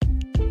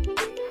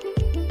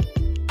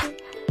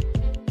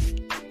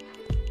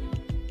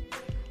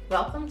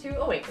Welcome to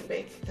Awaken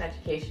Bake, an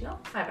educational,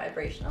 high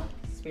vibrational,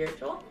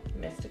 spiritual,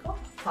 mystical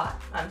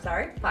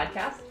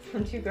podcast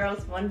from two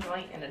girls, one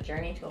joint, and a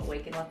journey to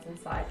awaken what's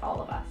inside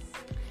all of us.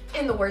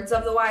 In the words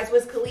of the wise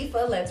Wiz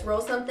Khalifa, let's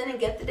roll something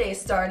and get the day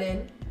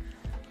started.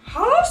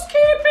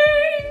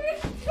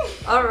 Housekeeping!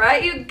 All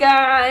right, you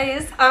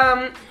guys.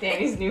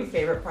 Danny's new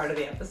favorite part of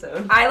the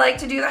episode. I like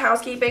to do the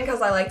housekeeping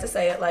because I like to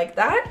say it like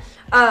that.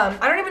 I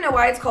don't even know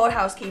why it's called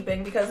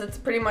housekeeping because it's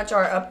pretty much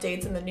our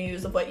updates in the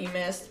news of what you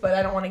missed, but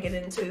I don't want to get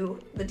into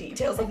the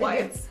details of why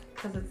it's...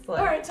 Because it's like...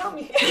 All right, tell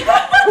me.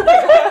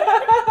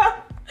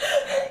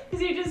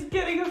 Because you're just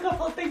getting a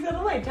couple of things out of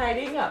the way,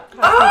 tidying up.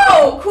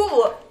 Oh,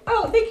 cool.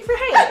 Oh, thank you for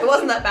hanging. It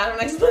wasn't that bad of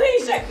an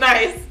explanation.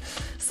 Nice.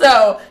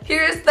 So,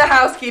 here's the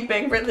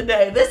housekeeping for the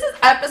day. This is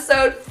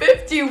episode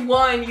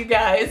 51, you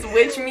guys,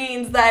 which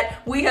means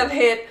that we have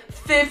hit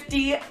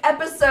 50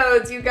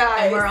 episodes, you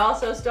guys. And we're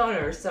also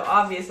stoners, so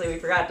obviously we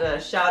forgot to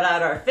shout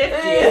out our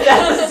 50th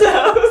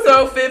episode.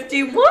 So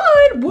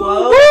 51.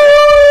 Woo!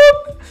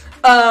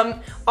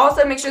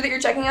 Also, make sure that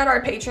you're checking out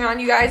our Patreon,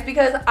 you guys,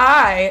 because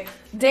I,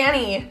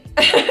 Danny,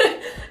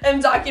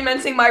 am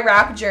documenting my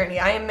rap journey.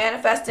 I am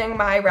manifesting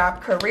my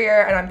rap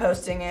career, and I'm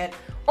posting it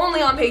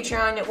only on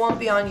Patreon. It won't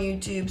be on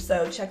YouTube,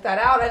 so check that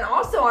out. And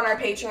also on our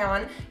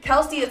Patreon,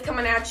 Kelsey is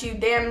coming at you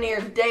damn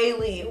near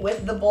daily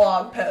with the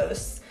blog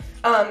posts.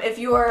 If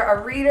you are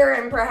a reader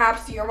and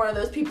perhaps you're one of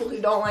those people who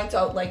don't like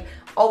to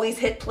always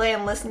hit play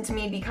and listen to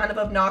me be kind of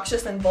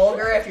obnoxious and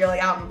vulgar if you're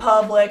out in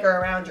public or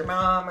around your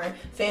mom or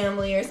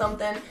family or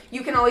something,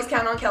 you can always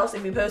count on Kelsey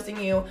to be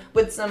posting you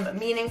with some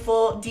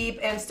meaningful, deep,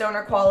 and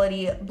stoner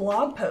quality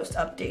blog post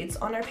updates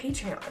on our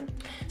Patreon.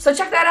 So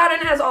check that out,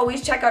 and as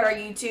always, check out our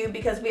YouTube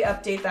because we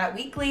update that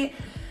weekly.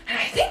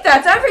 I think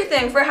that's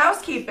everything for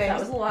housekeeping. That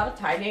was a lot of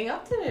tidying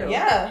up to do.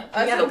 Yeah,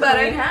 I feel better.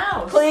 Clean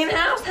house. Clean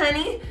house,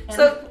 honey.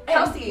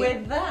 Kelsey.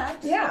 With that,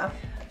 yeah.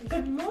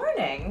 Good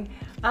morning.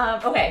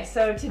 Okay,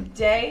 so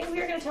today we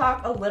are going to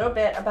talk a little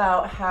bit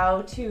about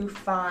how to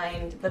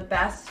find the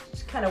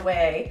best kind of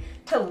way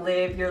to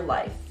live your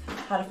life.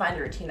 How to find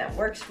a routine that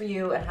works for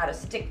you and how to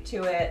stick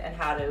to it and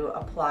how to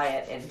apply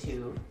it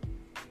into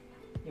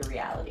your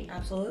reality.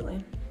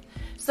 Absolutely.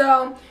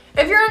 So,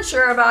 if you're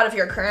unsure about if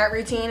your current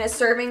routine is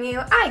serving you,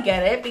 I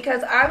get it,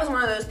 because I was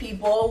one of those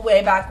people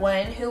way back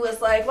when who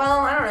was like, well,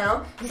 I don't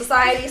know,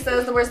 society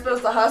says that we're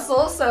supposed to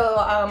hustle, so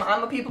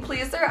I'm a people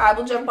pleaser, I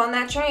will jump on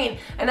that train.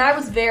 And I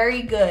was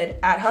very good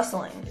at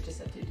hustling. I just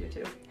said you do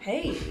too.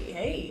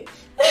 Hey.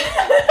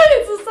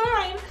 It's a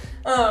sign.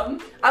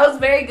 I was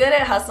very good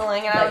at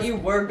hustling, and you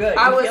were good.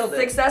 I was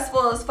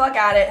successful as fuck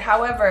at it.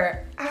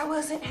 However, I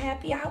wasn't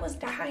happy. I was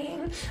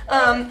dying.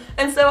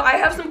 And so I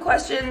have some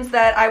questions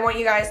that I want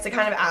you guys to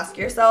kind of ask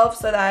yourself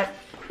so that,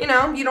 you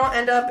don't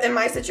end up in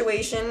my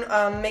situation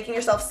making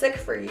yourself sick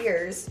for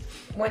years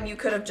when you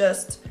could have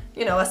just,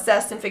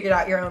 assessed and figured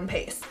out your own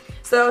pace.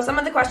 So some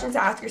of the questions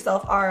to ask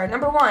yourself are,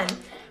 number one,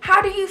 how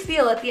do you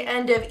feel at the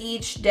end of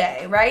each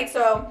day, right?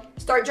 So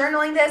start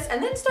journaling this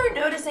and then start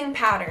noticing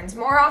patterns.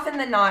 More often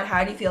than not,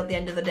 how do you feel at the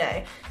end of the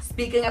day?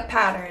 Speaking of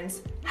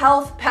patterns,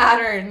 health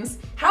patterns.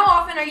 How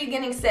often are you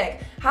getting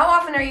sick? How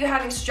often are you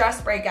having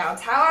stress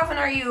breakouts? How often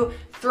are you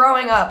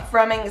throwing up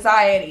from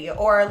anxiety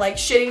or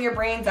shitting your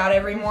brains out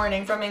every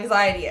morning from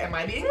anxiety? Am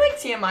I being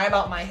TMI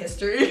about my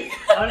history?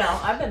 Oh no,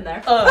 I've been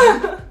there.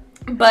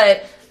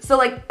 So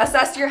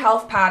assess your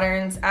health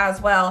patterns as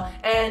well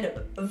and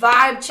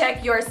vibe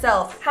check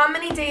yourself. How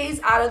many days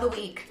out of the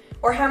week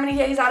or how many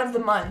days out of the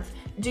month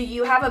do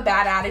you have a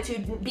bad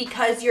attitude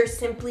because you're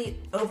simply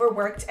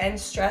overworked and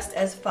stressed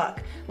as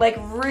fuck?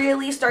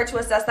 Really start to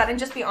assess that and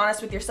just be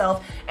honest with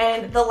yourself.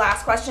 And the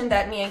last question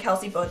that me and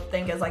Kelsey both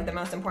think is the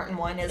most important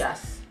one is,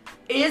 yes,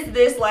 is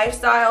this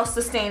lifestyle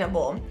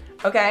sustainable?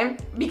 Okay?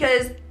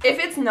 Because if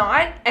it's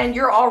not and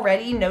you're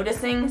already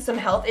noticing some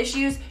health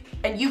issues,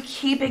 and you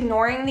keep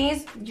ignoring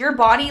these, your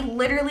body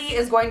literally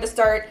is going to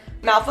start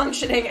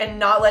malfunctioning and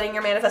not letting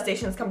your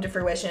manifestations come to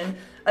fruition.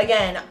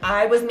 Again,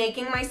 I was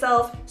making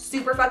myself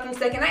super fucking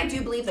sick, and I do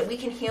believe that we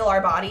can heal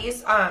our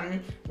bodies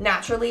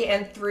naturally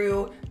and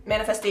through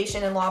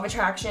manifestation and law of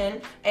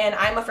attraction, and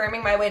I'm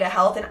affirming my way to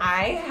health, and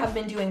I have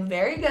been doing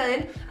very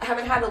good. I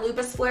haven't had a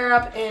lupus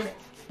flare-up in...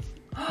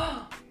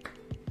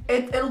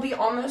 It'll be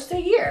almost a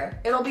year.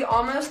 It'll be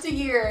almost a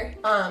year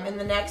in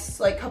the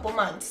next couple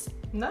months.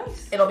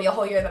 Nice. It'll be a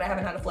whole year that I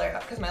haven't had a flare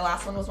up because my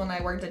last one was when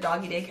I worked at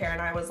doggy daycare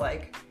and I was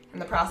in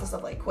the process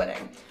of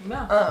quitting.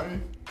 Yeah.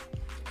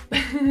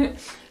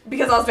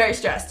 Because I was very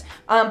stressed.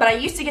 But I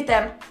used to get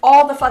them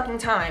all the fucking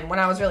time when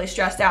I was really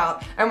stressed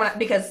out and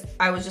because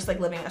I was just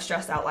living a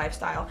stressed out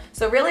lifestyle.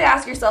 So really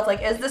ask yourself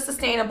is this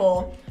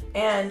sustainable?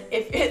 And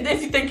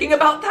if thinking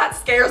about that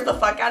scares the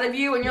fuck out of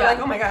you and you're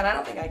oh my god, I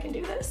don't think I can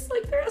do this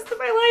the rest of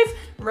my life,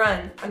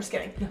 run. I'm just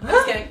kidding.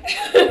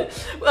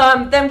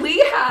 Then we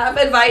have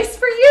advice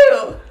for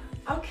you.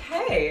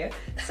 Okay,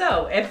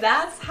 so if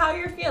that's how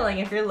you're feeling,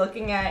 if you're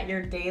looking at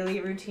your daily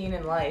routine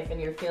in life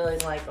and you're feeling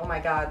oh my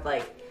god,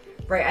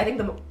 right, I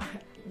think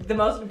the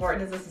most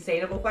important is a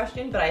sustainable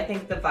question, but I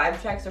think the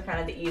vibe checks are kind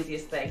of the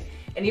easiest thing.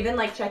 And even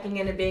checking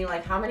in and being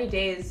how many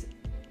days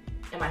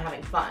am I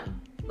having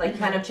fun? Like,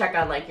 kind of check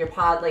on, like, your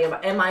pod, like,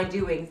 am I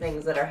doing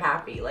things that are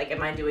happy? Like,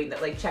 am I doing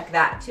that? Like, check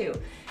that, too.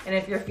 And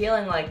if you're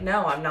feeling like,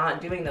 no, I'm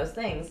not doing those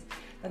things,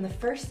 then the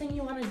first thing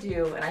you want to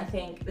do, and I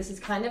think this is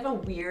kind of a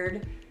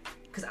weird,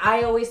 because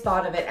I always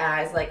thought of it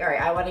as, like, all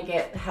right, I want to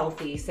get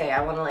healthy, say,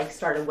 I want to, like,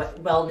 start a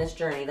wellness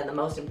journey, then the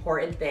most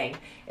important thing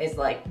is,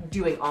 like,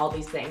 doing all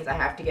these things. I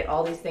have to get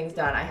all these things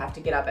done. I have to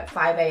get up at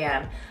 5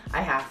 a.m.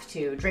 I have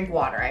to drink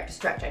water. I have to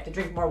stretch. I have to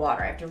drink more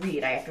water. I have to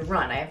read. I have to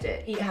run. I have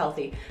to eat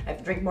healthy. I have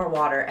to drink more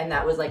water. And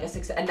that was, like, a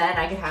success. And then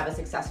I could have a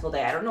successful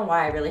day. I don't know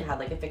why I really had,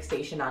 like, a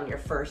fixation on your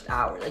first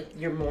hour, like,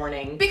 your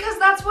morning. Because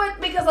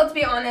let's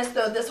be honest,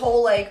 though, this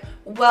whole, like,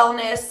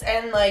 wellness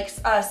and, like,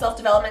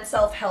 self-development,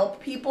 self-help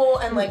people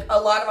and, like,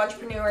 a lot of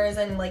entrepreneurs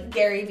and, like,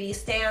 Gary Vee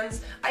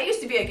stans. I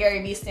used to be a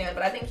Gary Vee stan,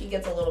 but I think he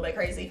gets a little bit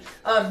crazy.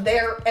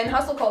 And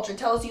hustle culture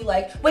tells you,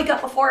 like, wake up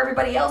before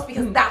everybody else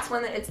because that's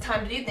when it's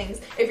time to do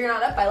things. If you're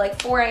not up by,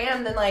 like, 4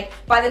 a.m., then, like,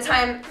 by the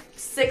time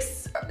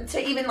 6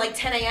 to even, like,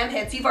 10 a.m.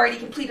 hits, you've already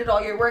completed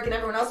all your work and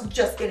everyone else is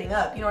just getting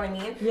up. You know what I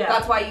mean? Yeah.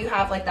 That's why you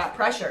have, like, that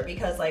pressure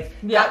because, like,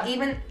 that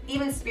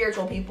even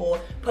spiritual people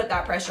put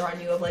that pressure on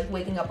you of, like,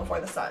 waking up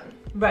before the sun.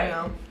 Right. You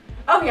know?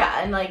 Oh,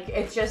 yeah. And, like,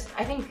 it's just,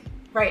 I think,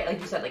 right,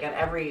 like you said, like, on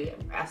every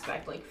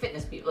aspect, like,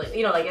 fitness people, like,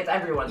 you know, like, it's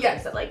everyone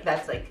thinks that, like,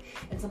 that's, like,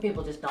 and some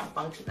people just don't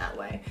function that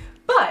way.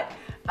 But,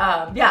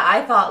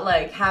 I thought,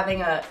 like,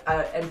 having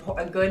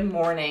a good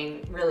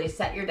morning really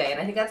set your day, and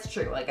I think that's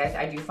true. Like,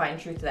 I do find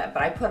truth to that,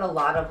 but I put a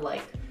lot of,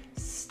 like,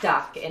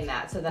 stuck in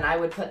that. So then I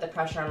would put the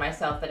pressure on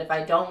myself that if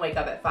I don't wake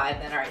up at 5,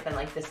 then all right, then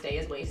like this day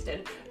is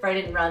wasted. If I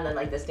didn't run, then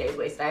like this day is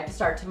wasted. I have to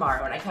start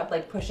tomorrow. And I kept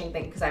like pushing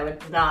things because I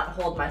would not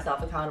hold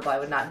myself accountable. I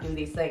would not do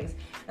these things.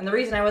 And the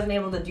reason I wasn't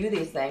able to do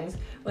these things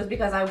was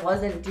because I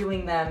wasn't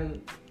doing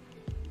them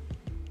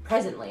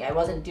presently. I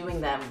wasn't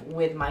doing them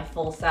with my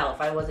full self.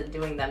 I wasn't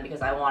doing them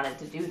because I wanted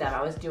to do them.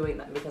 I was doing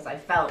them because I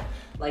felt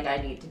like I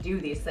need to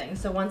do these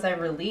things. So once I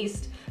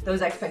released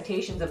those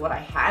expectations of what I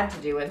had to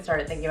do and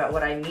started thinking about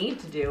what I need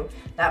to do,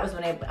 that was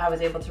when I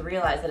was able to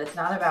realize that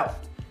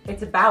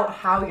it's about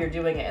how you're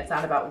doing it. It's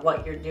not about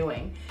what you're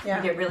doing. Yeah.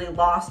 We get really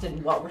lost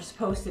in what we're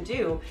supposed to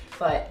do,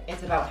 but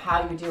it's about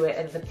how you do it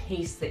and the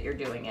pace that you're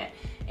doing it,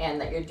 and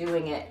that you're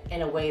doing it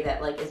in a way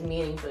that like is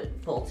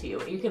meaningful to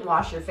you. You can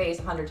wash your face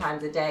 100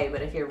 times a day,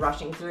 but if you're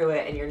rushing through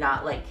it and you're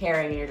not like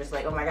caring and you're just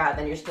like, oh my God,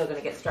 then you're still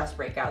gonna get stress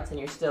breakouts and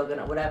you're still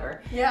gonna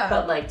whatever. Yeah.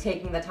 But like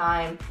taking the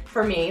time,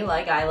 for me,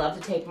 like I love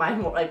to take my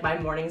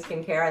morning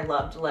skincare. I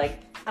love to like,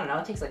 I don't know,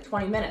 it takes like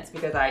 20 minutes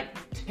because I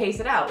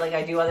pace it out. Like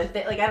I do other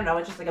things, like I don't know,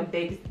 it's just like a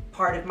big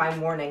part of my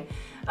morning.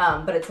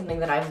 But it's something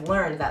that I've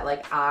learned that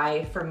like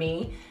for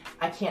me,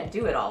 I can't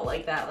do it all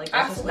like that. Like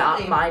that's just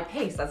not my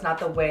pace. That's not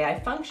the way I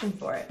function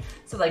for it.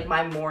 So like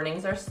my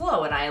mornings are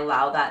slow and I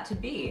allow that to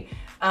be.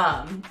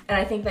 And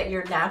I think that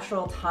your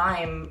natural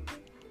time,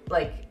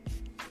 like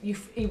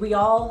we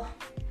all,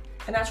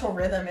 a natural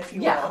rhythm, if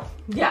you will.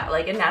 Yeah,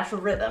 like a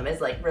natural rhythm is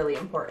like really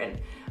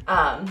important.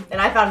 And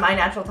I found my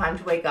natural time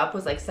to wake up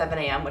was like 7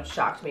 a.m., which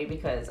shocked me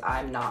because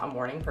I'm not a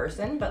morning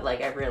person, but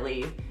like I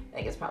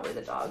think it's probably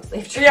the dogs.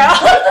 They've trained.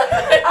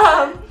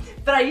 Yeah.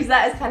 But I use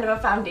that as kind of a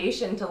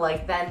foundation to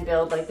like then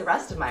build like the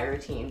rest of my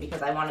routine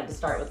because I wanted to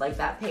start with like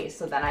that pace.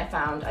 So then I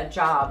found a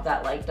job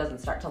that like doesn't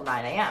start till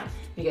 9 a.m.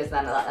 because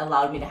then it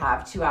allowed me to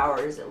have 2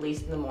 hours at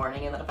least in the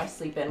morning, and then if I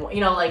sleep in, you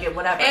know, like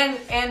whatever.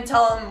 And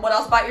tell them what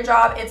else about your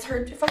job. It's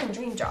her fucking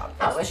dream job.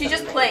 Oh, she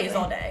just plays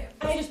all day.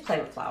 I just play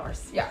with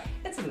flowers. Yeah.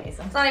 It's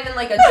amazing. It's not even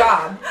like a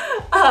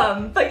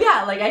job. But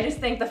yeah, like I just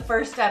think the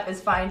first step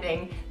is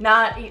finding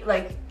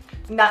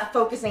not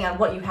focusing on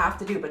what you have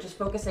to do, but just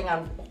focusing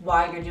on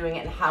why you're doing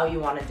it and how you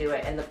want to do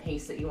it and the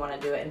pace that you want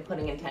to do it and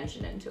putting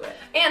intention into it.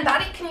 And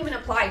that can even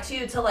apply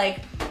too to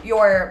like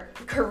your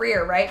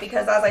career, right?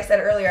 Because as I said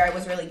earlier, I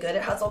was really good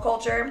at hustle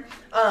culture.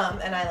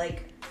 And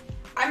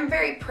I'm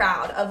very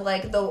proud of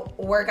like the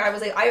work I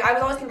was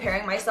always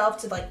comparing myself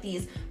to like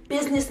these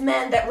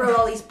businessmen that wrote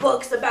all these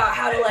books about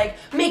how to like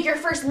make your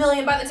first $1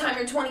 million by the time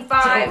you're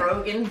 25. Joe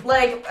Rogan.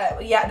 Like,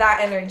 that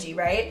energy,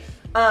 right?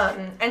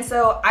 And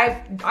so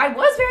I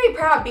was very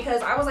proud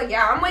because I was like,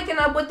 yeah, I'm waking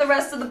up with the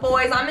rest of the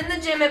boys. I'm in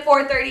the gym at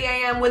 4:30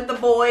 a.m. with the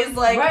boys.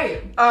 Like,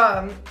 right.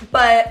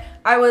 But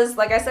I was,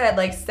 like I said,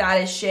 like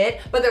sad as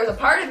shit. But there was a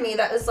part of me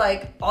that was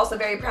like also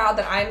very proud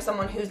that I'm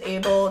someone who's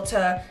able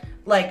to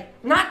like,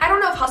 I don't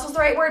know if hustle's the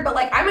right word, but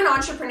like I'm an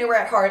entrepreneur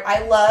at heart.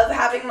 I love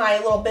having my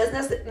little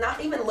business,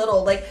 not even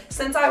little, like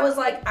since I was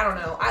like, I don't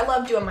know, I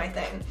love doing my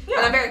thing. Yeah.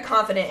 And I'm very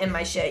confident in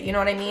my shit, you know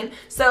what I mean?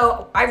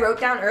 So I wrote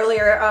down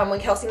earlier when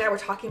Kelsey and I were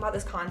talking about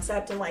this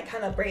concept and like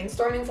kind of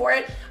brainstorming for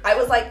it, I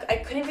was like, I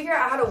couldn't figure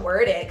out how to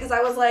word it because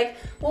I was like,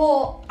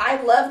 well,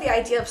 I love the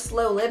idea of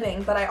slow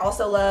living, but I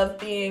also love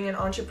being an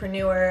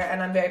entrepreneur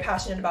and I'm very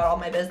passionate about all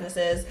my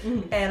businesses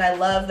and I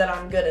love that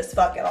I'm good as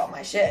fuck at all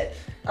my shit.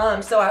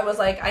 So I was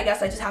like, I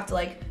guess I just have to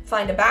like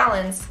find a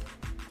balance.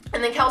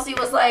 And then Kelsey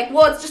was like,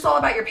 well, it's just all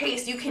about your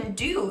pace. You can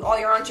do all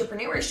your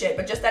entrepreneurship,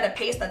 but just at a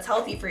pace that's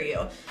healthy for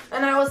you.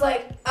 And I was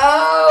like,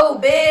 oh,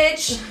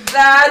 bitch,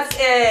 that's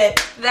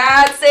it.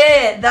 That's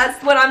it.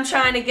 That's what I'm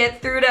trying to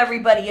get through to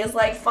everybody is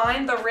like,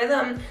 find the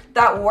rhythm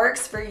that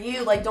works for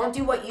you. Like, don't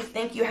do what you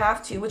think you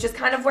have to, which is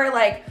kind of where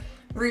like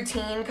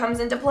routine comes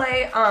into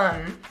play.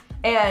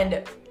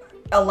 And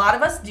a lot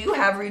of us do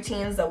have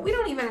routines that we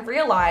don't even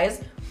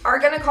realize are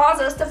gonna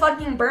cause us to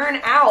fucking burn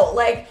out.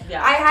 Like,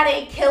 I had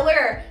a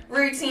killer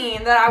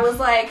routine that I was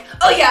like,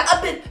 oh yeah,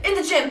 up in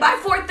the gym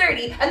by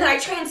 4:30, and then I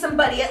train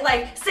somebody at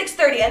like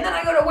 6:30, and then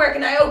I go to work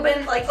and I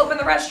open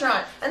the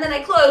restaurant, and then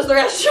I close the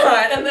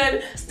restaurant, and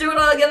then do it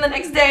all again the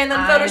next day, and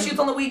then photo shoots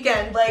on the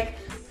weekend, like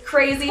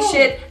crazy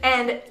shit.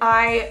 And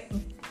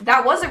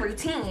that was a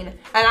routine,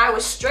 and I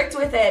was strict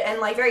with it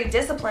and like very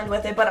disciplined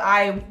with it, but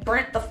I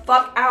burnt the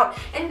fuck out.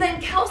 And then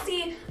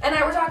Kelsey and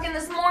I were talking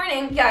this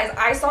morning, guys.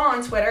 I saw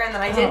on Twitter, and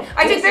then I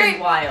did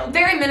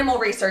very minimal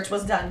research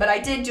was done, but I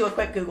did do a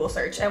quick Google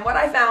search, and what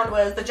I found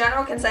was the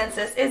general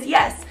consensus is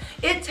yes,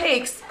 it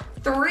takes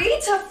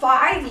 3 to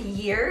 5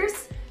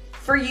 years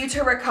for you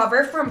to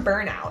recover from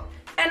burnout.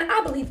 And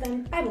I believe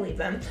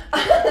them.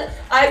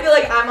 I feel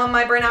like I'm on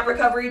my burnout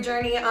recovery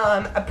journey.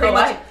 Pretty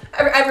much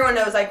everyone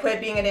knows I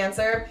quit being a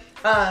dancer.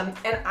 And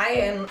then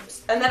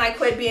I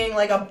quit being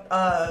like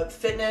a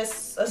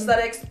fitness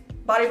aesthetics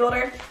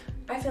bodybuilder.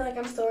 I feel like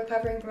I'm still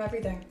recovering from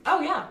everything.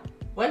 Oh yeah.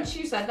 Once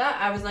you said that,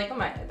 I was like, oh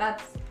my,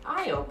 that's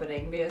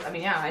eye-opening because, I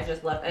mean, yeah, I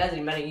just left. It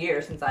hasn't been a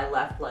year since I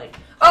left, like.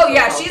 Oh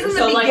yeah, she's in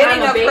the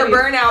beginning of her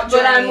burnout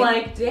journey. But I'm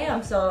like,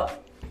 damn, so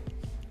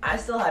I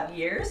still have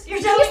years?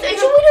 You're telling me? You're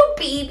such a little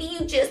baby,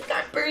 you just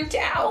got burnt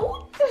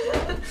out.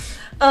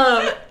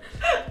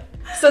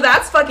 So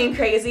that's fucking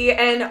crazy.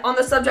 And on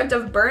the subject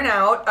of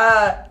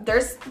burnout,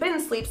 there's been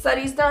sleep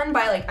studies done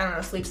by like, I don't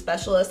know, sleep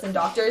specialists and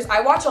doctors.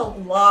 I watch a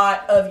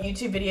lot of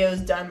YouTube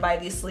videos done by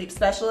these sleep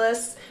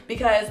specialists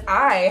because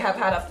I have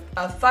had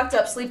a fucked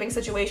up sleeping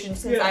situation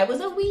since I was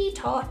a wee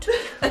tot.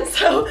 And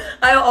so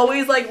I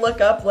always like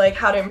look up like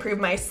how to improve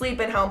my sleep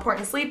and how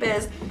important sleep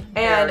is.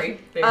 And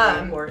very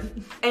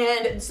important.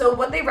 And so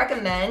what they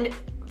recommend,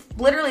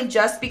 literally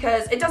just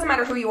because it doesn't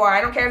matter who you are. I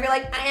don't care if you're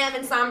like, I have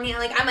insomnia,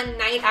 like I'm a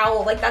night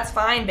owl, like that's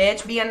fine,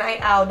 bitch. Be a night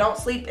owl. Don't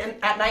sleep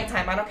at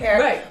nighttime. I don't care.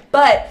 Right.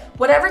 But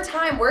whatever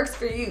time works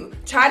for you,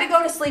 try to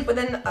go to sleep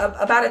within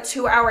about a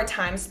 2-hour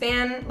time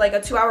span, like a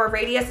 2-hour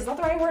radius. Is that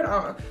the right word? I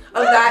don't know.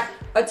 Of that,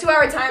 a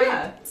 2-hour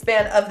time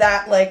span of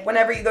that, like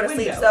whenever you go to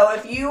sleep. So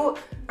if you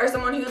are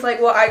someone who's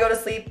like, well, I go to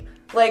sleep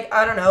like,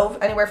 I don't know,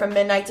 anywhere from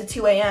midnight to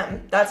 2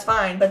 a.m., that's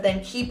fine, but then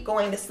keep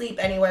going to sleep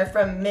anywhere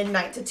from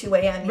midnight to 2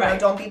 a.m. You know,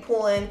 don't be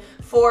pulling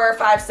 4,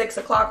 5, 6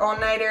 o'clock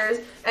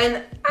all-nighters,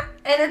 and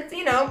it's,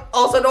 you know,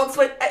 also don't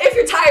switch, if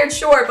you're tired,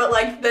 sure, but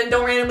like, then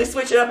don't randomly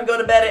switch it up and go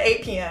to bed at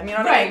 8 p.m., you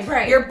know what I mean?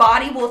 Right. Your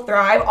body will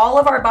thrive, all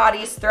of our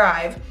bodies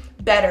thrive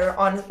better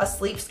on a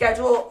sleep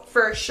schedule,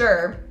 for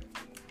sure.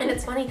 And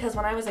it's funny, because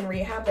when I was in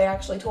rehab, they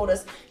actually told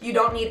us, you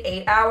don't need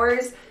 8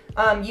 hours,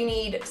 you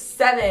need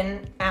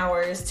 7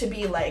 hours to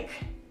be like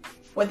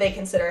what they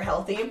consider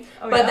healthy.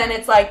 But then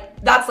it's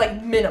like, that's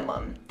like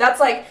minimum. That's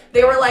like,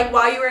 they were like,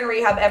 while you were in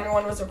rehab,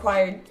 everyone was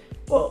required,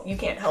 well, you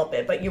can't help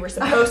it, but you were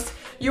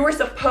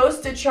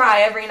supposed to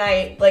try every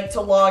night, like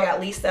to log at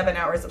least 7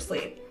 hours of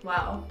sleep.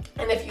 Wow.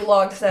 And if you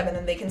logged 7,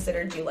 then they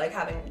considered you like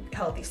having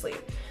healthy sleep.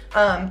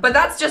 But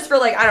that's just for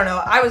like, I don't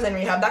know, I was in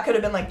rehab. That could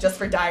have been like just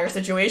for dire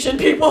situation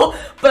people,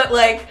 but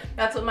like.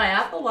 That's what my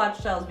Apple Watch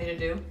tells me to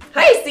do.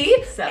 Hey,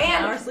 see? 7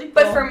 hours sleep.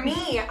 But for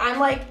me, I'm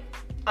like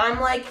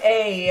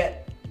a,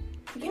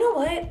 you know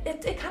what?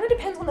 It kind of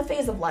depends on the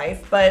phase of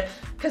life, but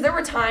because there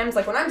were times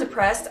like when I'm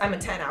depressed, I'm a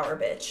 10-hour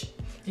bitch.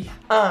 Yeah.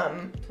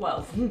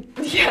 12.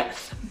 Yeah.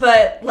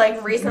 But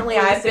like recently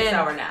I've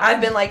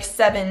been like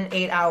 7,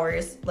 8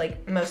 hours,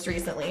 like most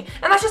recently.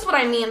 And that's just what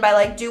I mean by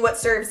like do what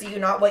serves you,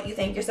 not what you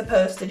think you're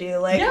supposed to do.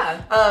 Like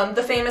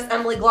the famous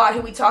Emily Glott,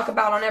 who we talk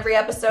about on every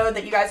episode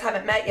that you guys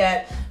haven't met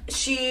yet,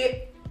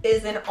 she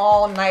is an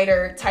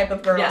all-nighter type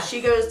of girl. Yes.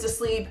 She goes to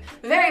sleep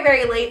very,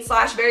 very late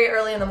 / very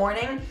early in the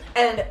morning,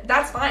 and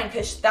that's fine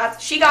because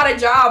she got a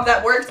job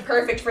that works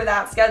perfect for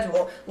that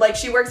schedule. Like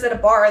she works at a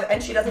bar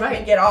and she doesn't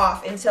even get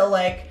off until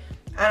like,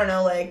 I don't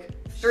know, like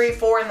 3,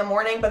 4 in the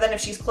morning, but then if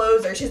she's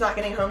closed or she's not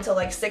getting home till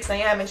like 6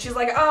 a.m. and she's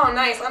like, oh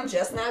nice, I'm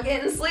just now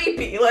getting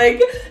sleepy.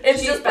 Like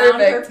it's just perfect. She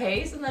found her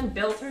pace and then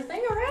built her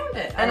thing around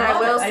it. And I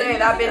will say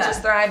that bitch is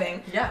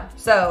thriving. Yeah.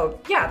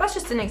 So yeah, that's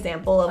just an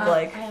example of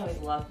like. I always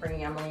love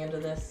bringing Emily into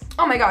this.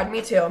 Oh my god,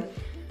 me too.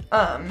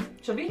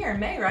 She'll be here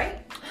in May, right?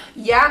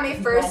 Yeah, May 1st.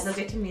 You guys will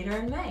get to meet her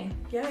in May.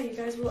 Yeah, you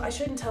guys will. I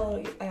shouldn't tell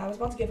you. I was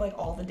about to give like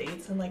all the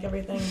dates and like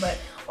everything, but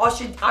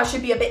I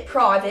should be a bit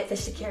private for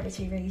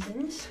security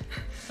reasons.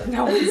 So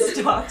no one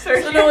stalks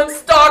her. So no one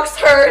stalks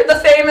her, the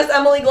famous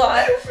Emily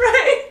Glott.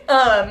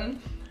 Right.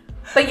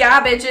 But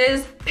yeah,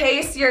 bitches,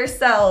 pace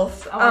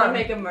yourself. I want to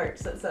make a merch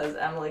that says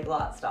Emily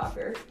Glott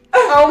Stalker.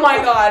 Oh my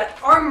god,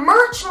 our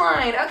merch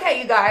line.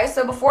 Okay, you guys.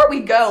 So before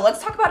we go,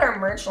 let's talk about our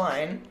merch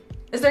line.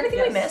 Is there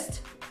anything we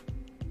missed?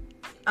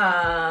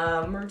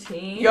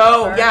 Routine.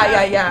 Yo,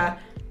 yeah.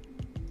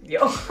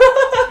 Yo.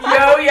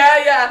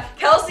 Yeah.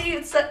 Kelsey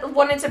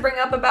wanted to bring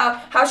up about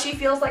how she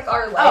feels like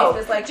our life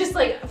is like just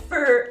like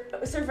for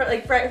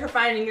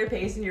finding your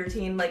pace and your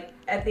routine. Like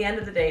at the end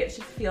of the day, it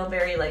should feel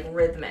very like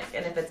rhythmic,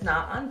 and if it's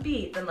not on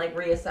beat, then like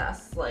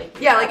reassess. Like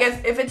like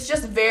if it's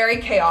just very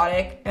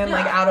chaotic and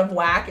like out of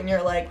whack, and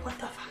you're like, what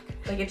the fuck?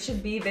 Like it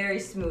should be very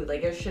smooth.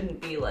 Like there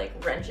shouldn't be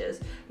like wrenches.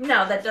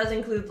 Now that does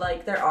include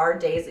like there are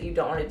days that you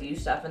don't want to do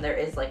stuff, and there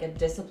is like a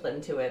discipline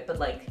to it, but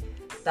like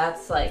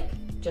that's like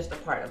just a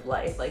part of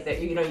life. Like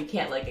that, you know, you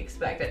can't like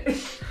expect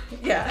it.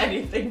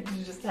 Anything to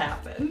just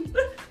happen.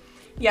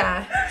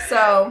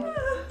 So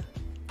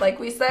like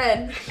we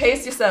said,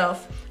 pace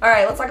yourself. All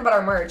right, let's talk about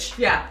our merch.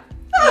 You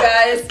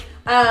guys.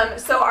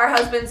 So our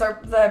husbands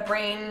are the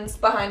brains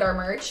behind our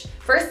merch.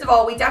 First of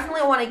all, we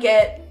definitely want to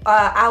get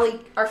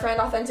Allie, our friend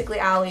Authentically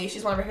Allie,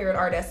 she's one of our favorite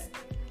artists,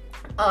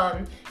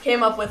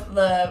 came up with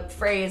the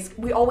phrase,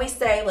 we always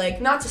say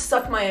like, not to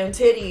suck my own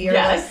titty, or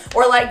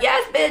like,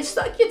 yes bitch,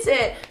 suck your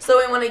tit.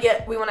 So we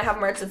want to have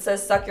merch that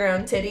says suck your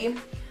own titty.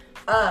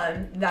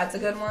 That's a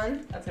good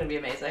one. That's gonna be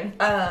amazing.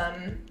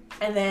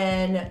 And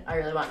then I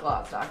really want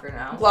Glot Stalker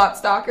now. Glot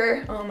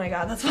Stalker. Oh my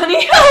god, that's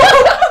funny.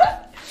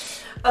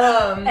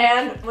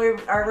 And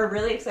we're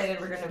really excited.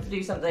 We're going to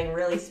do something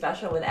really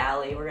special with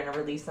Allie. We're going to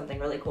release something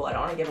really cool. I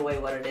don't want to give away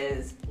what it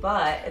is,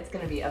 but it's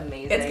going to be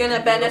amazing. It's going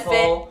to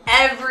benefit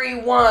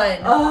everyone.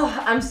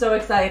 Oh, I'm so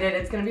excited.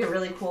 It's going to be a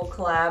really cool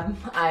collab.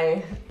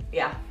 Be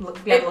on the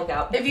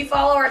lookout. If you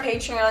follow our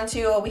Patreon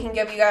too, we can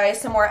give you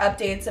guys some more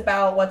updates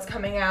about what's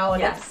coming out.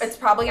 Yes. It's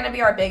probably going to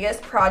be our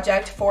biggest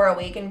project for a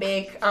Wake and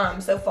Bake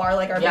so far,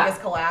 like our biggest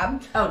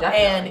collab. Oh,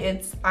 definitely. And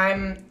it's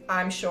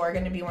I'm sure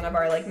going to be one of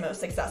our like most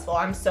successful.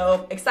 I'm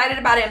so excited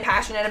about it and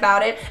passionate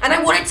about it, and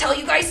I want to tell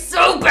you guys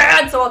so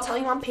bad. So I'll tell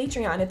you on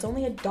Patreon. It's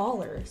only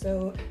 $1,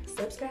 so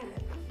subscribe,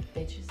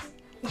 bitches.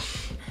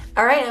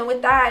 All right, and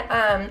with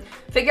that,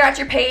 figure out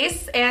your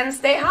pace and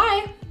stay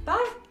high.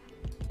 Bye.